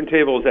 So Open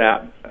Table's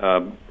app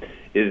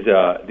is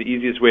the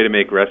easiest way to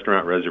make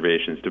restaurant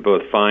reservations, to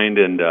both find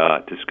and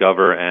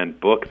discover and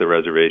book the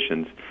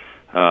reservations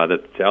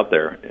that's out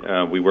there.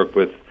 We work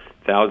with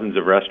thousands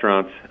of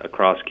restaurants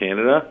across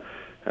Canada,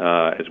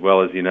 as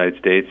well as the United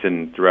States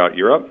and throughout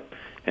Europe,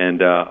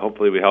 and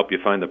hopefully we help you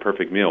find the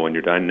perfect meal when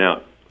you're dining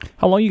out.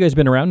 How long have you guys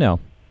been around now?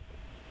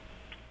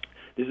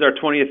 This is our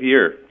 20th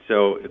year,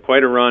 so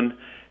quite a run,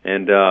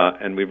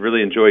 and we've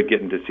really enjoyed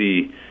getting to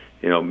see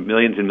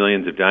millions and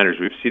millions of diners.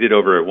 We've seated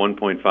over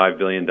 1.5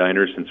 billion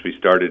diners since we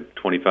started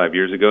 25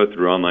 years ago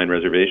through online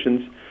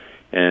reservations,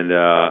 and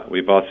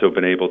we've also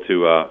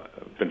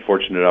been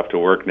fortunate enough to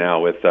work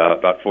now with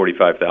about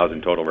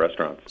 45,000 total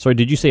restaurants. Sorry,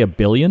 did you say a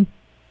billion?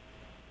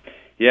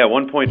 Yeah,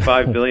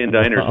 1.5 billion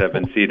diners have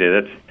been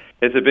seated.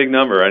 It's a big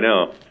number, I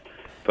know,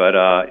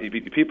 but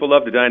people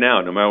love to dine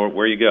out no matter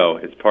where you go.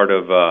 It's part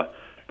of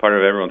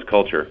everyone's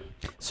culture.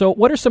 So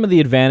what are some of the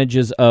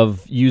advantages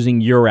of using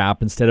your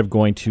app instead of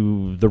going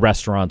to the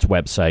restaurant's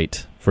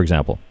website, for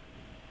example?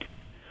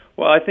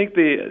 Well, I think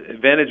the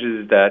advantage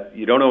is that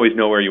you don't always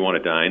know where you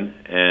want to dine,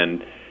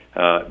 and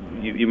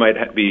you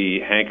might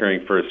be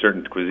hankering for a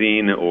certain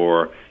cuisine,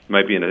 or you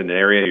might be in an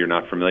area you're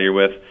not familiar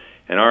with,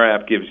 and our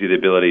app gives you the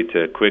ability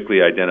to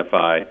quickly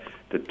identify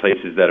the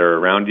places that are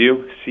around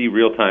you, see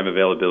real-time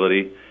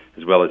availability,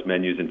 as well as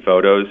menus and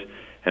photos.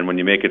 And when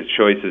you make a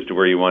choice as to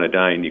where you want to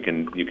dine, you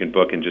can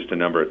book in just a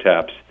number of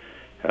taps,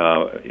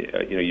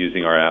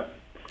 using our app.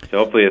 So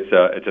hopefully it's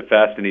a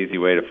fast and easy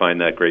way to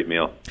find that great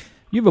meal.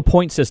 You have a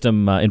point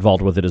system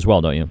involved with it as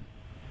well, don't you?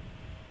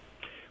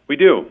 We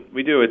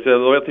do. It's a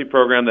loyalty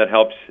program that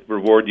helps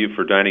reward you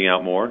for dining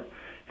out more.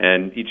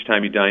 And each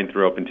time you dine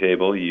through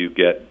OpenTable, you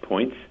get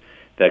points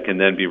that can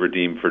then be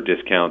redeemed for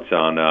discounts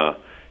on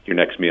your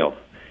next meal.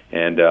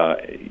 And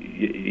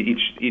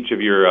each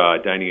of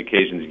your dining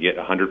occasions, you get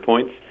 100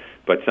 points.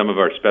 But some of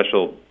our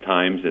special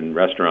times in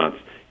restaurants,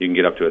 you can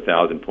get up to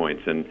 1,000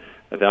 points. And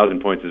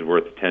 1,000 points is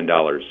worth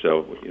 $10.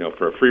 So,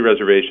 for a free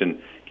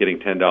reservation, getting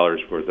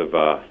 $10 worth of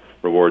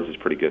rewards is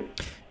pretty good.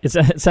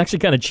 It's actually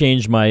kind of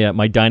changed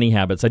my dining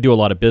habits. I do a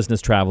lot of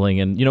business traveling,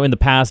 and in the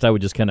past I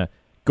would just kind of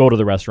go to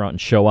the restaurant and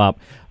show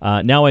up.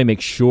 Now I make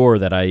sure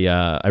that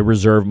I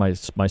reserve my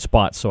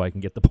spots so I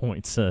can get the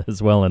points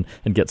as well and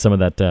get some of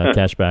that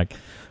cash back,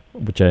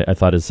 which I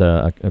thought is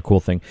a cool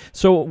thing.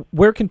 So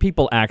where can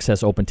people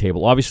access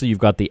OpenTable? Obviously you've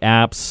got the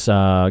apps.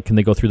 Can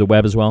they go through the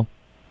web as well?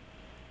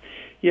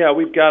 Yeah,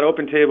 we've got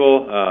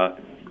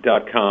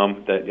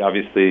OpenTable.com that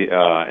obviously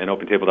and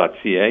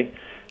OpenTable.ca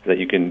that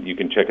you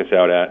can check us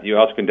out at. You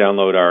also can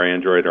download our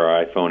Android or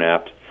our iPhone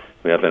app.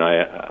 We have an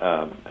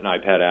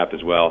iPad app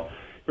as well.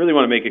 Really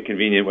want to make it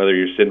convenient whether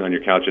you're sitting on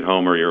your couch at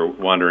home or you're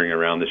wandering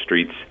around the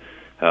streets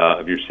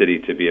of your city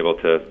to be able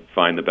to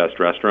find the best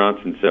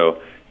restaurants. And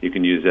so you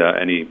can use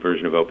any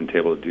version of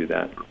OpenTable to do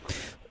that.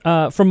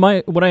 From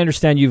what I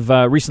understand, you've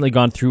recently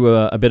gone through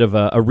a bit of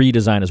a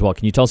redesign as well.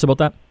 Can you tell us about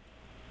that?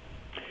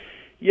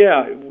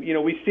 Yeah,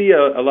 we see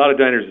a lot of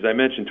diners. As I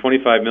mentioned,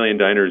 25 million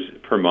diners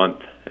per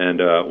month and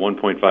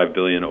 1.5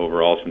 billion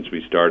overall since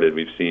we started.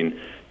 We've seen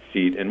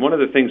seat. And one of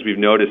the things we've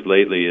noticed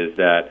lately is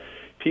that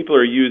people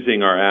are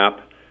using our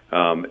app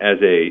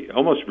as a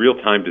almost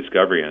real-time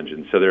discovery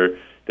engine. So they're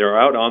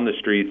out on the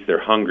streets,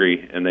 they're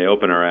hungry, and they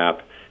open our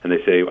app and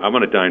they say, I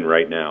want to dine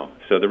right now.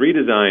 So the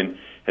redesign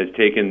has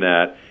taken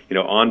that,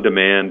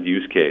 on-demand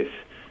use case.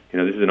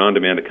 This is an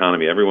on-demand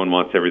economy. Everyone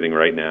wants everything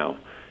right now.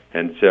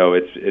 And so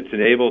it's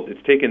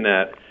taken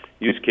that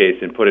use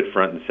case and put it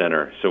front and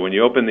center. So when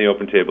you open the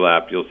OpenTable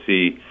app, you'll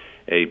see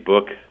a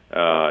book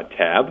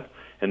tab,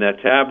 and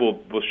that tab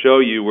will show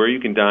you where you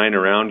can dine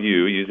around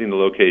you using the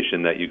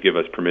location that you give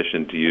us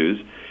permission to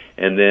use.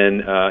 And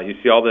then you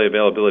see all the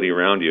availability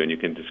around you, and you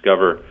can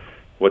discover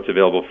what's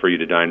available for you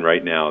to dine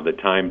right now. The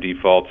time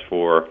defaults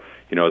for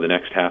the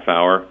next half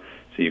hour,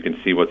 so you can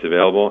see what's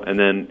available. And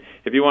then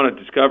if you want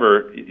to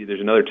discover, there's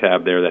another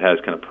tab there that has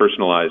kind of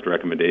personalized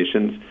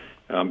recommendations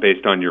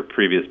based on your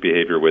previous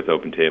behavior with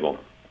OpenTable.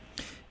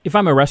 If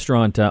I'm a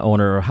restaurant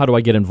owner, how do I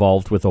get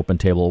involved with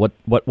OpenTable?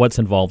 What's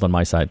involved on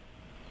my side?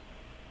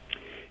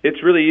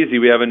 It's really easy.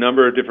 We have a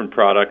number of different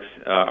products.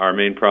 Our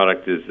main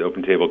product is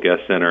OpenTable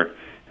Guest Center,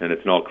 and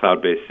it's an all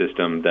cloud-based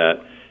system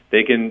that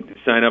they can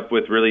sign up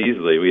with really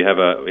easily. We have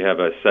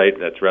a site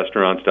that's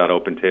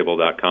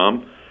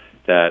restaurants.opentable.com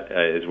that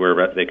is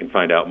where they can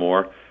find out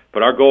more.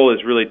 But our goal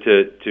is really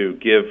to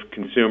give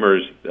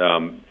consumers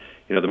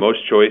the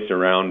most choice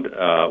around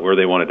where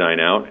they want to dine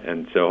out,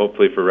 and so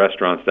hopefully for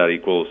restaurants that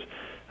equals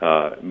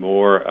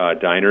more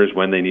diners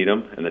when they need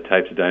them and the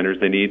types of diners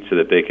they need so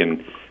that they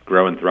can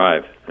grow and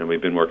thrive. And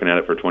we've been working at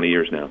it for 20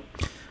 years now.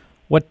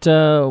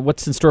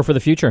 What's in store for the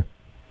future?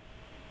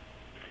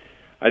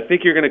 I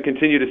think you're going to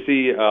continue to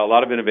see a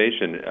lot of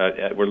innovation.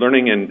 We're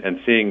learning and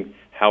seeing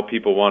how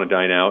people want to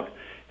dine out.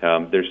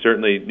 There's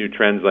certainly new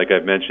trends, like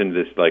I've mentioned,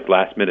 this like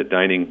last-minute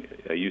dining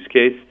use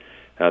case.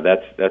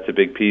 That's a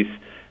big piece.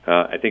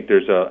 I think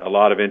there's a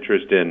lot of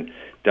interest in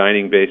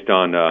dining based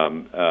on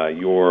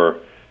your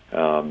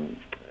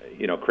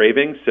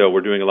cravings. So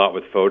we're doing a lot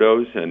with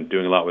photos and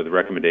doing a lot with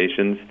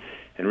recommendations,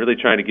 and really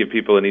trying to give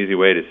people an easy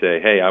way to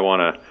say, hey, I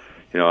want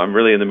to, I'm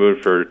really in the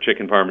mood for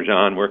chicken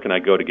parmesan. Where can I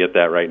go to get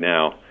that right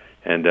now?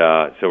 And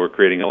so we're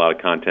creating a lot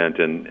of content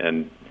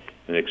and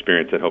an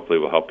experience that hopefully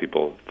will help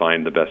people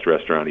find the best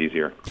restaurant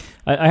easier.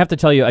 I have to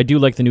tell you, I do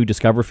like the new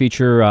Discover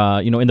feature.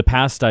 In the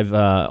past, I've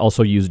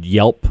also used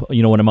Yelp,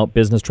 when I'm out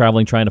business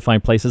traveling, trying to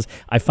find places.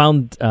 I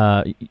found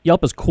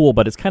Yelp is cool,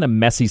 but it's kind of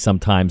messy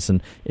sometimes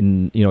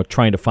in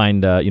trying to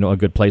find, a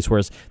good place.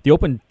 Whereas the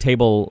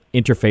OpenTable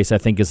interface, I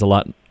think, is a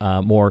lot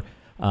more,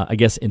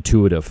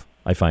 intuitive,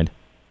 I find.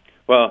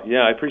 Well,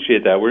 yeah, I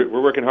appreciate that.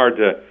 We're working hard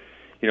to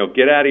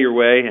get out of your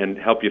way and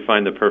help you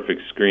find the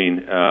perfect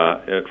screen,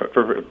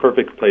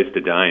 perfect place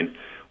to dine.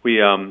 We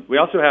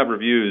also have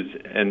reviews,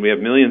 and we have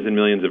millions and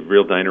millions of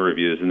real diner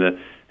reviews. And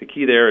the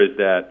key there is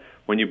that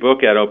when you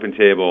book at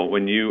OpenTable,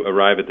 when you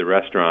arrive at the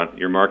restaurant,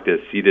 you're marked as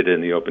seated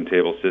in the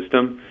OpenTable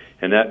system,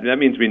 and that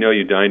means we know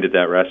you dined at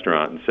that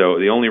restaurant. And so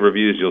the only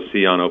reviews you'll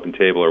see on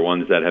OpenTable are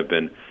ones that have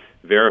been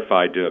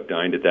verified to have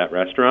dined at that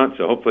restaurant.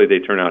 So hopefully they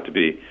turn out to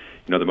be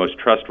the most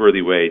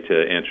trustworthy way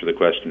to answer the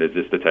question, is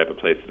this the type of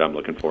place that I'm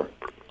looking for?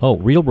 Oh,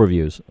 real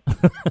reviews.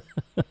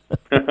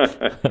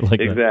 Like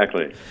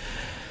exactly.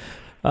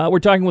 We're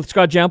talking with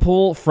Scott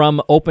Jampool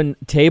from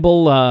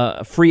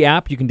OpenTable, free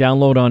app you can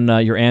download on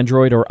your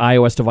Android or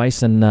iOS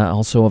device, and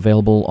also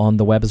available on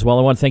the web as well.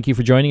 I want to thank you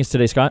for joining us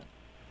today, Scott.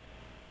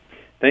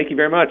 Thank you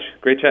very much.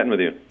 Great chatting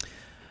with you.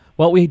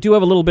 Well, we do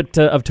have a little bit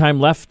of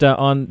time left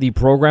on the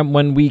program.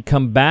 When we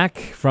come back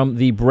from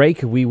the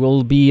break, we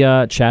will be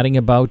chatting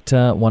about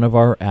one of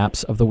our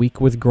apps of the week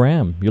with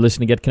Graham. You're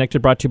listening to Get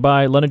Connected, brought to you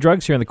by London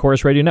Drugs here on the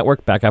Corus Radio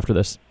Network. Back after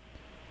this.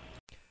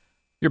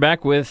 You're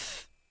back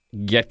with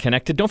Get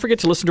Connected. Don't forget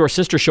to listen to our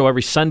sister show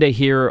every Sunday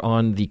here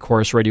on the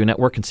Corus Radio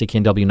Network and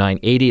CKNW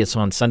 980. It's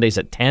on Sundays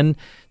at 10.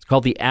 It's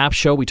called The App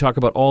Show. We talk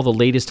about all the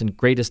latest and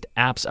greatest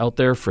apps out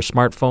there for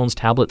smartphones,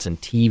 tablets, and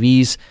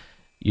TVs.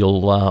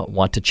 You'll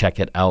want to check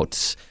it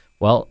out.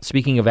 Well,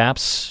 speaking of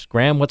apps,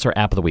 Graham, what's our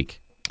app of the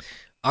week?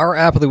 Our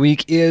app of the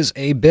week is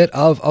a bit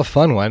of a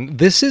fun one.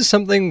 This is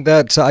something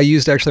that I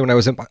used actually when I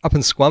was up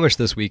in Squamish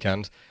this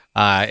weekend.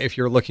 If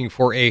you're looking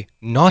for a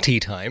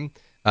naughty time,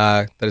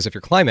 that is if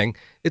you're climbing,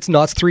 it's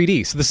Knots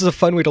 3D. So this is a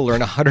fun way to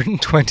learn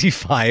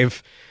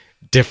 125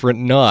 different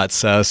knots.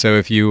 So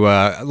if you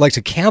like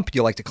to camp,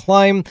 you like to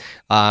climb,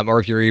 or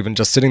if you're even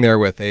just sitting there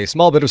with a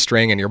small bit of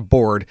string and you're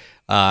bored,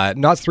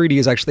 Knots 3D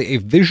is actually a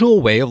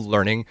visual way of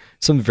learning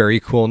some very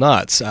cool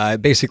knots.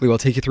 Basically, we'll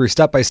take you through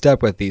step by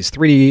step with these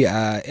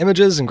 3D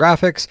images and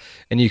graphics,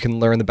 and you can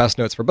learn the best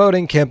notes for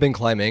boating, camping,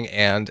 climbing,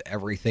 and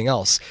everything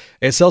else.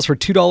 It sells for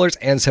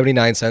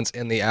 $2.79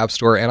 in the App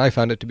Store, and I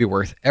found it to be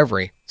worth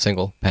every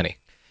single penny.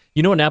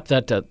 You know, an app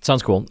that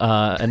sounds cool.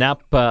 An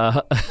app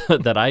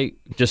that I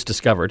just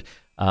discovered.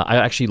 I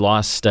actually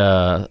lost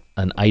an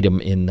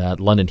item in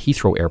London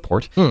Heathrow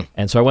Airport.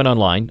 And so I went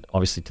online,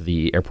 obviously, to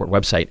the airport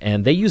website,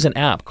 and they use an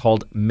app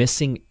called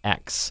Missing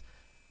X.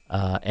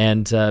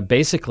 And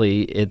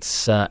basically,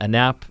 it's an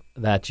app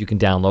that you can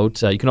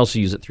download. You can also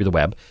use it through the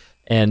web.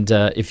 And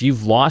if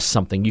you've lost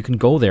something, you can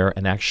go there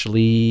and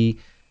actually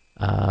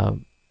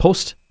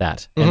post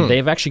that. And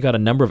they've actually got a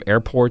number of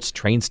airports,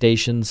 train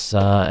stations,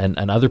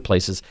 and other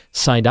places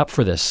signed up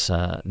for this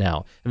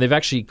now. And they've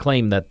actually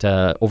claimed that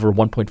over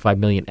 1.5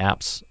 million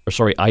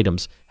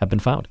items have been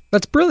found.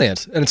 That's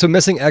brilliant. And so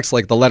Missing X,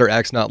 like the letter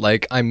X, not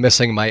like I'm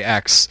missing my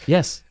X.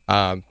 Yes.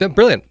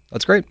 Brilliant.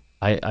 That's great.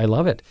 I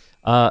love it.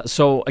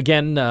 So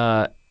again,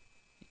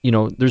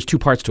 there's two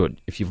parts to it.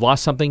 If you've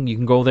lost something, you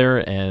can go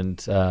there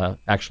and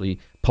actually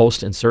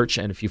post and search.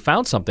 And if you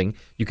found something,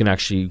 you can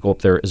actually go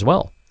up there as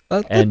well.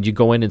 And you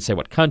go in and say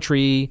what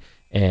country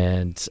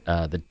and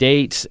the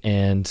date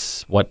and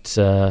what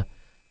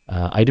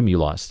item you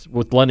lost.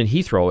 With London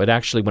Heathrow, it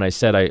actually, when I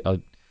said I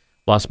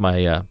lost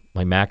my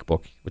my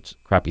MacBook, which is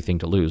a crappy thing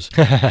to lose,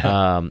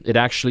 it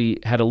actually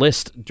had a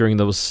list during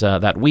those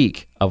that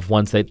week of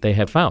ones that they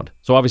had found.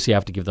 So obviously I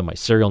have to give them my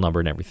serial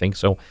number and everything.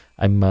 So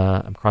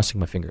I'm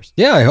crossing my fingers.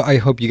 Yeah, I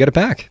hope you get it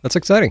back. That's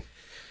exciting.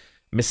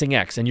 Missing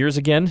X. And yours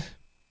again?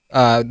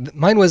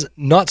 Mine was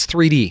Knots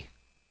 3D.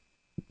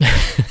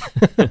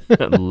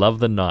 Love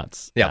the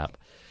Knots app.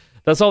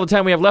 That's all the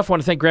time we have left. I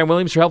want to thank Graham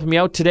Williams for helping me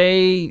out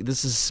today.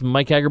 This is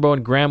Mike Agerbo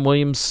and Graham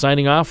Williams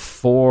signing off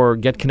for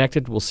Get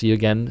Connected. We'll see you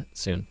again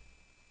soon.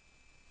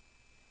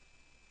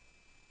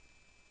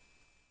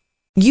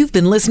 You've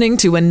been listening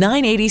to a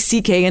 980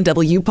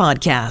 CKNW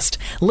podcast.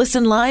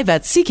 Listen live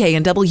at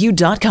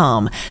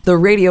cknw.com, the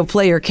Radio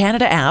Player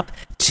Canada app,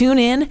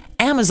 TuneIn,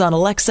 Amazon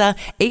Alexa,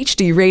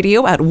 HD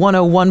Radio at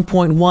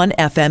 101.1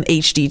 FM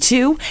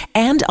HD2,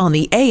 and on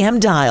the AM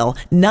dial,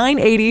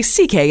 980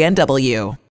 CKNW.